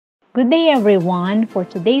Good day everyone! For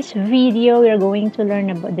today's video, we are going to learn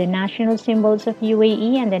about the national symbols of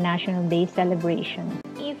UAE and the National Day celebration.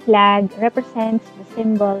 The UAE flag represents the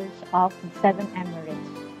symbols of the 7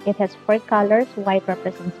 Emirates. It has 4 colors. White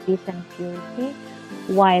represents peace and purity,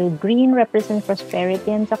 while green represents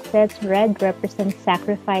prosperity and success, red represents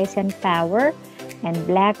sacrifice and power, and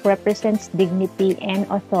black represents dignity and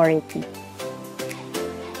authority.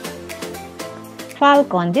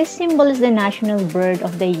 Falcon. This symbol is the national bird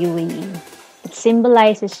of the UAE. It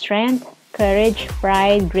symbolizes strength, courage,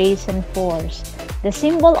 pride, grace, and force. The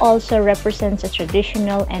symbol also represents a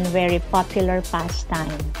traditional and very popular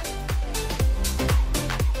pastime.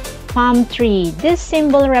 Palm tree. This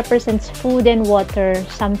symbol represents food and water,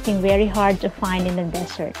 something very hard to find in the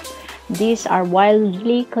desert. These are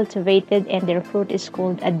widely cultivated and their fruit is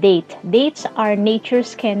called a date. Dates are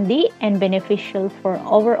nature's candy and beneficial for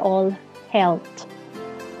overall health.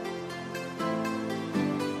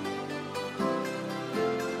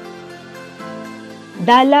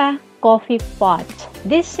 Dala coffee pot.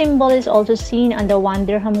 This symbol is also seen on the 1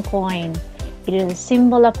 dirham coin. It is a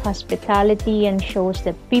symbol of hospitality and shows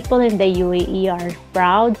that people in the UAE are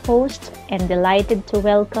proud hosts and delighted to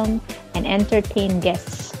welcome and entertain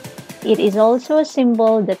guests. It is also a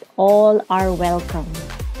symbol that all are welcome.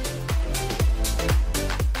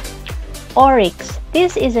 Oryx.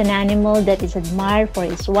 This is an animal that is admired for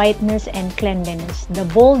its whiteness and cleanliness. The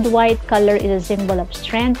bold white color is a symbol of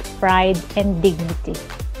strength, pride, and dignity.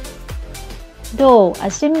 Dough, a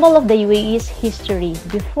symbol of the UAE's history.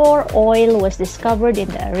 Before oil was discovered in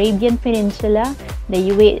the Arabian Peninsula, the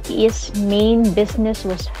UAE's main business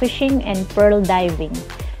was fishing and pearl diving.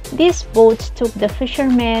 These boats took the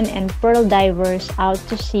fishermen and pearl divers out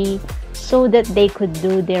to sea so that they could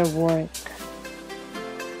do their work.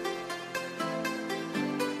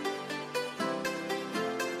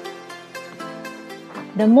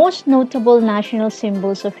 The most notable national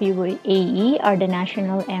symbols of UAE are the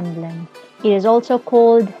national emblem. It is also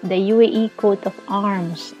called the UAE coat of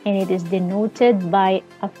arms, and it is denoted by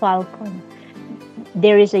a falcon.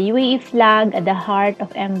 There is a UAE flag at the heart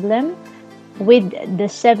of emblem with the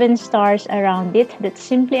 7 stars around it that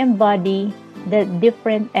simply embody the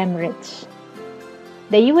different Emirates.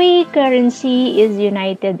 The UAE currency is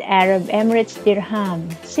United Arab Emirates dirham.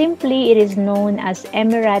 Simply, it is known as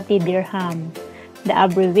Emirati dirham. The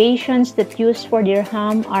abbreviations that used for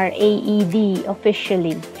dirham are AED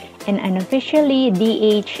officially, and unofficially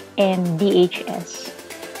DH and DHS.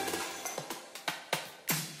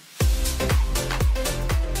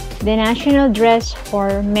 The national dress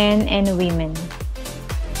for men and women.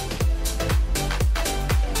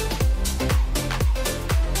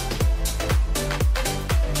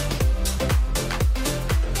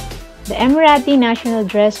 The Emirati national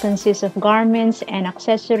dress consists of garments and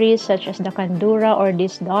accessories such as the kandura or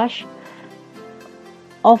disdosh,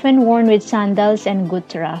 often worn with sandals and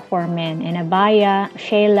gutra for men, and abaya,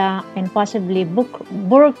 shayla, and possibly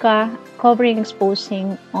burqa, covering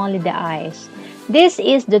exposing only the eyes. This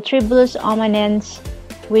is the Tribulus omanense,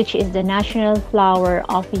 which is the national flower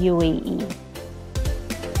of UAE.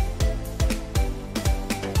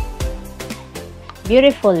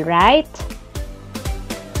 Beautiful, right?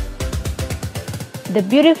 The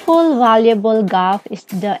beautiful, valuable gaf is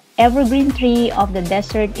the evergreen tree of the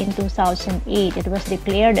desert in 2008. It was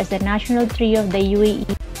declared as the national tree of the UAE.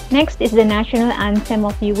 Next is the national anthem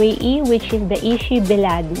of UAE, which is the Ishi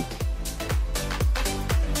Biladi.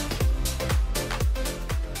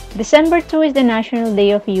 December 2 is the National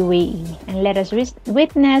Day of UAE, and let us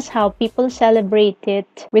witness how people celebrate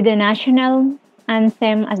it with the national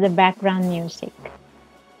anthem as the background music.